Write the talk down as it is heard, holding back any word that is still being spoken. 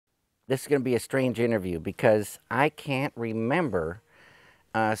this is going to be a strange interview because I can't remember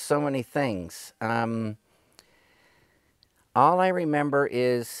so many things. All I remember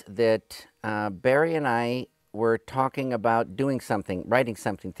is that Barry and I were talking about doing something, writing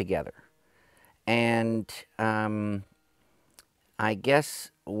something together. And I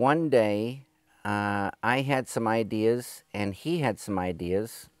guess one day I had some ideas and he had some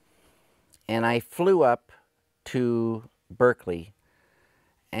ideas, and I flew up to Berkeley,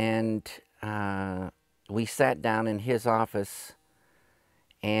 and we sat down in his office,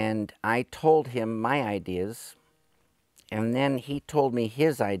 and I told him my ideas, and then he told me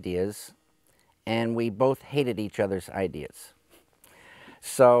his ideas, and we both hated each other's ideas.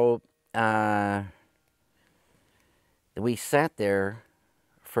 So we sat there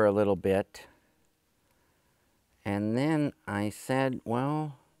for a little bit, and then I said,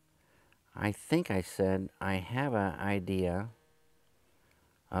 well, I think I said, I have an idea,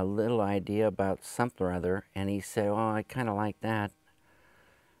 a little idea about something or other, and he said, oh, I kind of like that.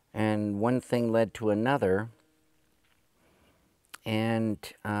 And one thing led to another, and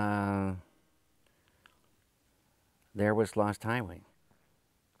there was Lost Highway,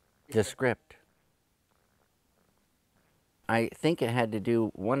 the script. I think it had to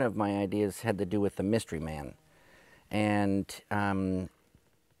do, one of my ideas had to do with the Mystery Man. And at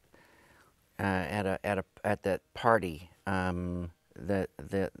that party,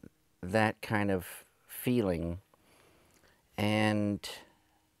 that kind of feeling, and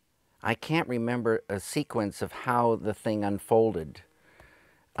I can't remember a sequence of how the thing unfolded,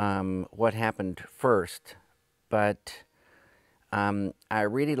 what happened first, but I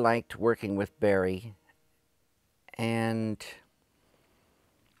really liked working with Barry, and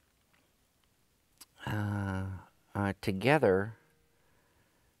together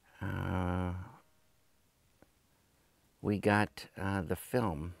we got the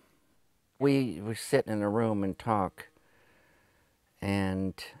film. We would sit in a room and talk,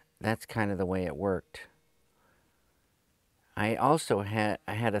 and that's kind of the way it worked. I also had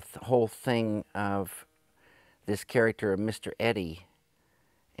a whole thing of this character of Mr. Eddie,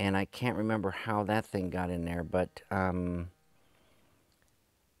 and I can't remember how that thing got in there, but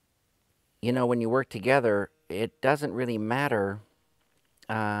you know, when you work together, it doesn't really matter.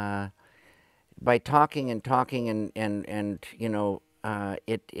 By talking and talking and you know,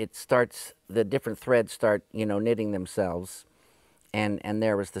 it starts, the different threads start, you know, knitting themselves, and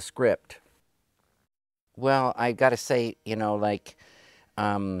there was the script. Well, I got to say, you know, like,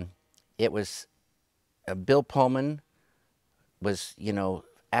 it was Bill Pullman was, you know,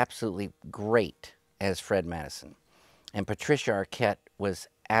 absolutely great as Fred Madison, and Patricia Arquette was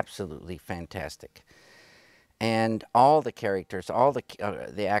absolutely fantastic, and all the characters, all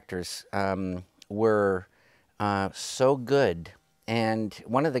the actors were so good. And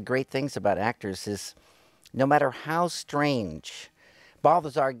one of the great things about actors is, no matter how strange,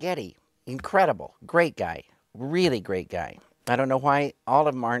 Balthazar Getty, incredible, great guy, really great guy. I don't know why all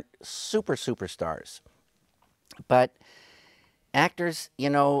of them aren't superstars, but actors, you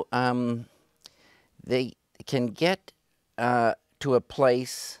know, they can get to a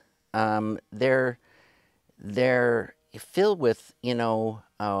place, they're filled with, you know,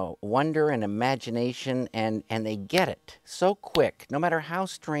 wonder and imagination, and they get it so quick. No matter how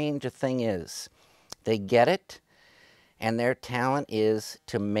strange a thing is, they get it, and their talent is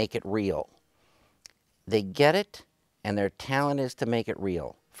to make it real. They get it, and their talent is to make it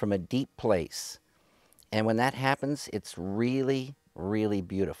real from a deep place. And when that happens, it's really, really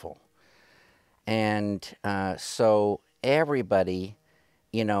beautiful. And so everybody,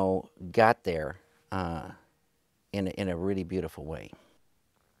 you know, got there in a really beautiful way.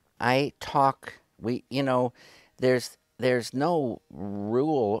 I talk, you know, there's no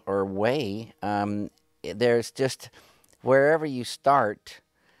rule or way. There's just, wherever you start,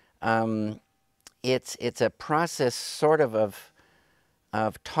 it's a process sort of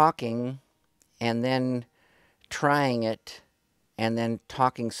talking, and then trying it, and then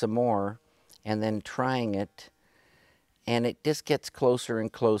talking some more, and then trying it, and it just gets closer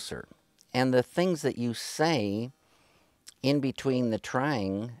and closer. And the things that you say in between the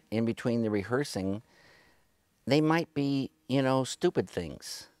trying, in between the rehearsing, they might be, you know, stupid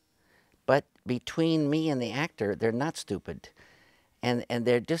things. But between me and the actor, they're not stupid. And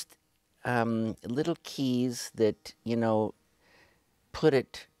they're just little keys that, you know, put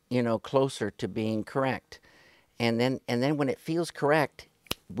it, you know, closer to being correct. And then when it feels correct,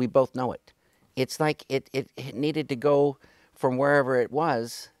 we both know it. It's like it needed to go from wherever it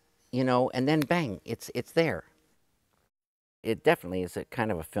was, you know, and then bang, it's there. It definitely is a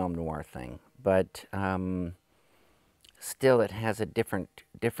kind of a film noir thing, but still it has a different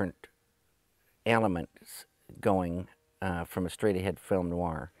elements going from a straight-ahead film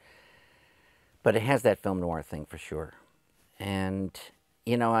noir. But it has that film noir thing for sure. And,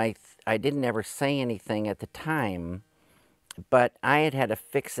 you know, I didn't ever say anything at the time, but I had had a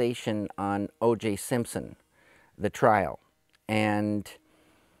fixation on O.J. Simpson, the trial. And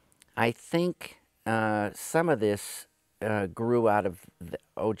I think some of this grew out of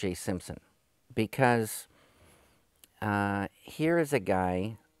O.J. Simpson, because here is a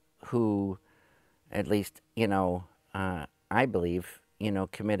guy who, at least, you know, I believe, you know,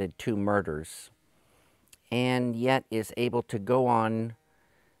 committed 2 murders, and yet is able to go on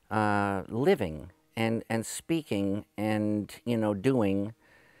living and speaking and, you know, doing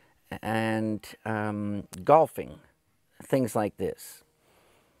and golfing, things like this.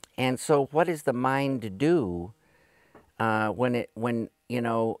 And so what does the mind do when you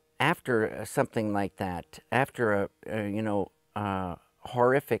know, after something like that, after you know,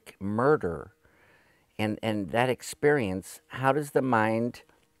 horrific murder and that experience, how does the mind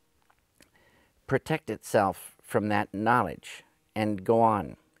protect itself from that knowledge and go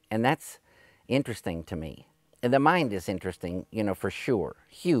on? And that's interesting to me. And the mind is interesting, you know, for sure.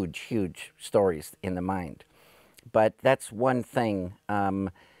 Huge, huge stories in the mind. But that's one thing.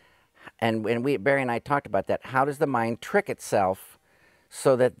 And Barry and I talked about that. How does the mind trick itself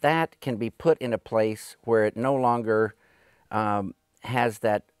so that that can be put in a place where it no longer has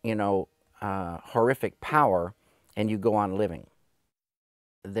that, you know, horrific power, and you go on living?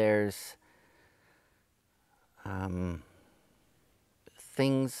 There's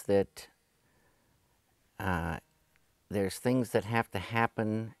things that have to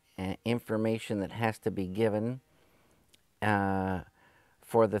happen, information that has to be given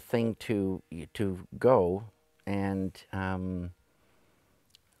for the thing to go, and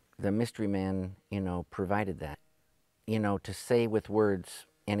the Mystery Man, you know, provided that. You know, to say with words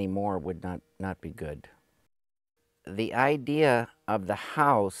anymore would not be good. The idea of the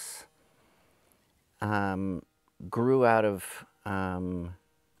house grew out of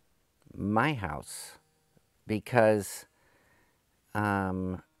my house, because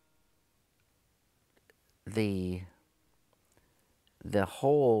the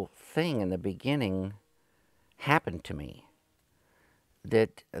whole thing in the beginning happened to me.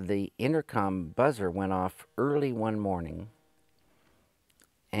 That the intercom buzzer went off early one morning,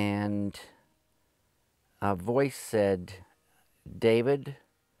 and a voice said, "David?"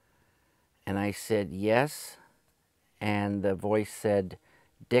 And I said, "Yes." And the voice said,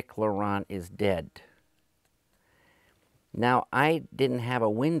 "Dick Laurent is dead." Now, I didn't have a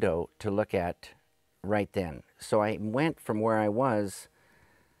window to look at right then, so I went from where I was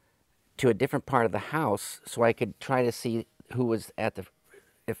to a different part of the house so I could try to see who was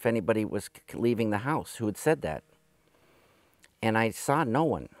if anybody was leaving the house who had said that. And I saw no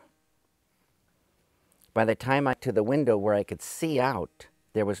one. By the time I got to the window where I could see out,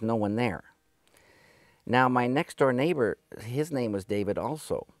 there was no one there. Now, my next door neighbor, his name was David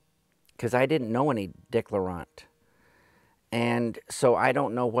also, because I didn't know any Dick Laurent. And so I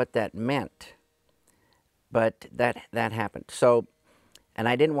don't know what that meant, but that happened. So, and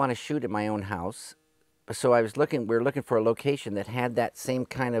I didn't want to shoot at my own house, so we were looking for a location that had that same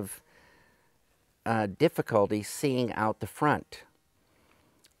kind of difficulty seeing out the front.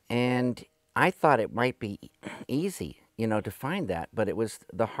 And I thought it might be easy, you know, to find that, but it was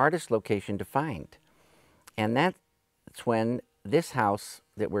the hardest location to find. And that's when this house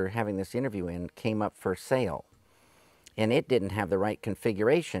that we're having this interview in came up for sale. And it didn't have the right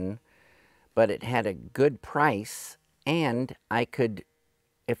configuration, but it had a good price, and I could,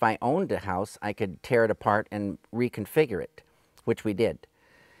 if I owned a house, I could tear it apart and reconfigure it, which we did.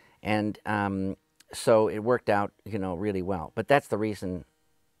 And so it worked out, you know, really well. But that's the reason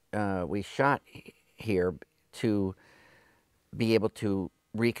we shot here, to be able to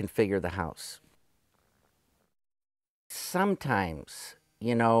reconfigure the house. Sometimes,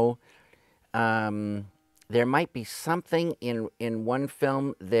 you know, there might be something in one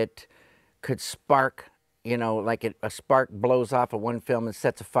film that could spark, you know, like a spark blows off of one film and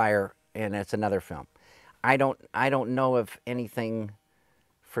sets a fire, and it's another film. I don't know of anything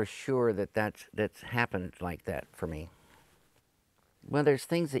for sure that's happened like that for me. Well, there's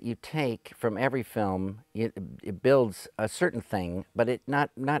things that you take from every film. It builds a certain thing, but it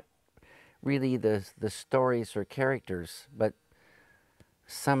not really the stories or characters, but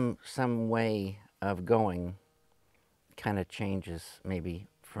some way of going kind of changes, maybe,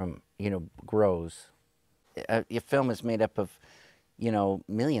 from, you know, grows. A film is made up of, you know,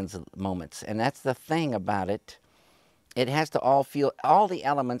 millions of moments, and that's the thing about it. It has to all the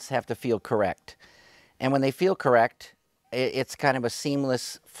elements have to feel correct. And when they feel correct, it's kind of a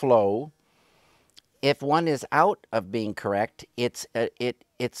seamless flow. if one is out of being correct, it's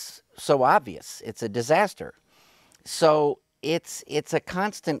so obvious. It's a disaster. So it's a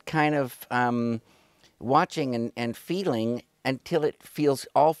constant kind of watching and feeling until it feels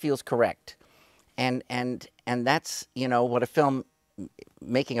correct, and that's what a film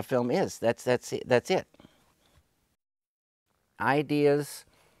making a film is. That's it. Ideas,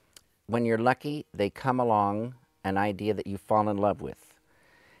 when you're lucky, they come along, an idea that you fall in love with,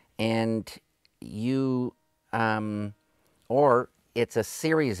 and you or it's a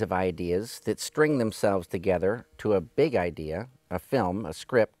series of ideas that string themselves together to a big idea, a film, a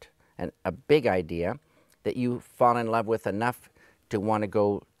script, and a big idea that you fall in love with enough to want to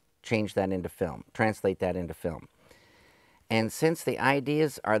go change that into film, translate that into film. And since the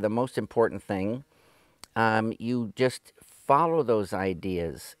ideas are the most important thing, you just follow those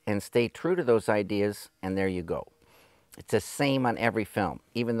ideas and stay true to those ideas, and there you go. It's the same on every film.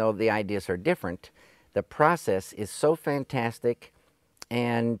 Even though the ideas are different, the process is so fantastic.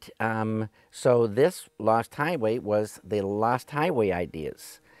 And so this Lost Highway was the Lost Highway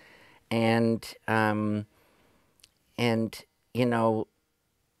ideas. And, and you know,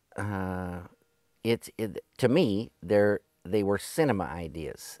 to me, they were cinema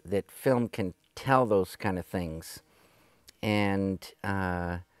ideas, that film can tell those kind of things. And,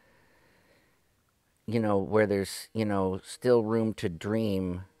 where there's, still room to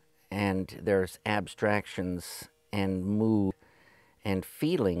dream, and there's abstractions and mood and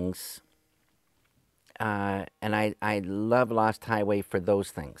feelings. And I love Lost Highway for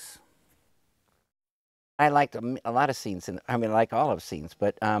those things. I liked a lot of scenes, I mean, I like all of scenes,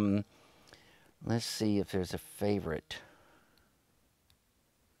 but let's see if there's a favorite.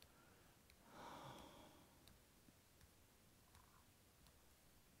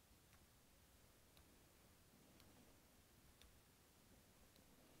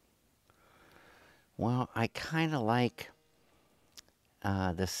 Well, I kind of like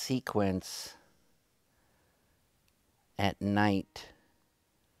the sequence at night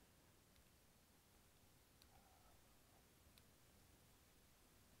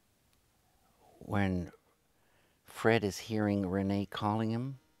when Fred is hearing Renee calling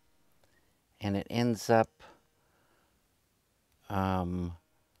him, and it ends up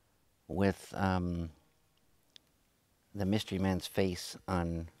with the mystery man's face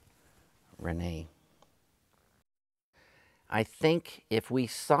on Renee. I think if we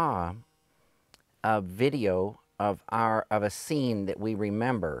saw a video of a scene that we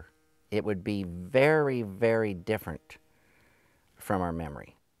remember, it would be very, very different from our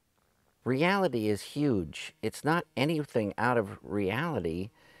memory. Reality is huge. It's not anything out of reality.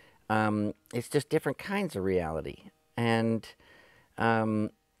 It's just different kinds of reality. And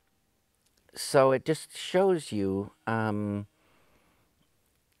so it just shows you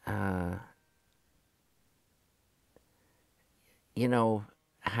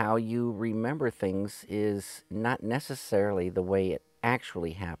how you remember things is not necessarily the way it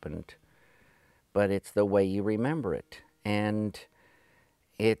actually happened, but it's the way you remember it. And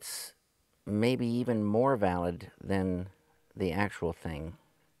it's maybe even more valid than the actual thing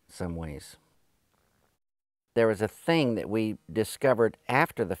in some ways. There was a thing that we discovered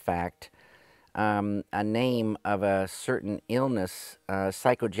after the fact, a name of a certain illness,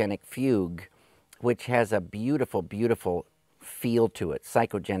 psychogenic fugue, which has a beautiful, beautiful feel to it.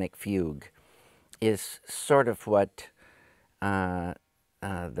 Psychogenic fugue is sort of what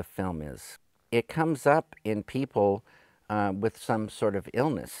the film is. It comes up in people with some sort of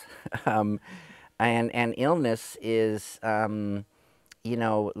illness. And illness is,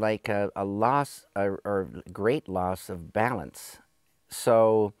 like a loss or great loss of balance.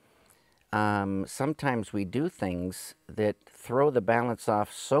 So sometimes we do things that throw the balance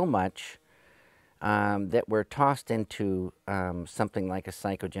off so much that we're tossed into something like a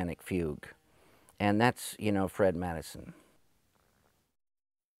psychogenic fugue. And that's, Fred Madison.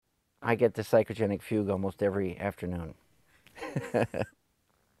 I get the psychogenic fugue almost every afternoon.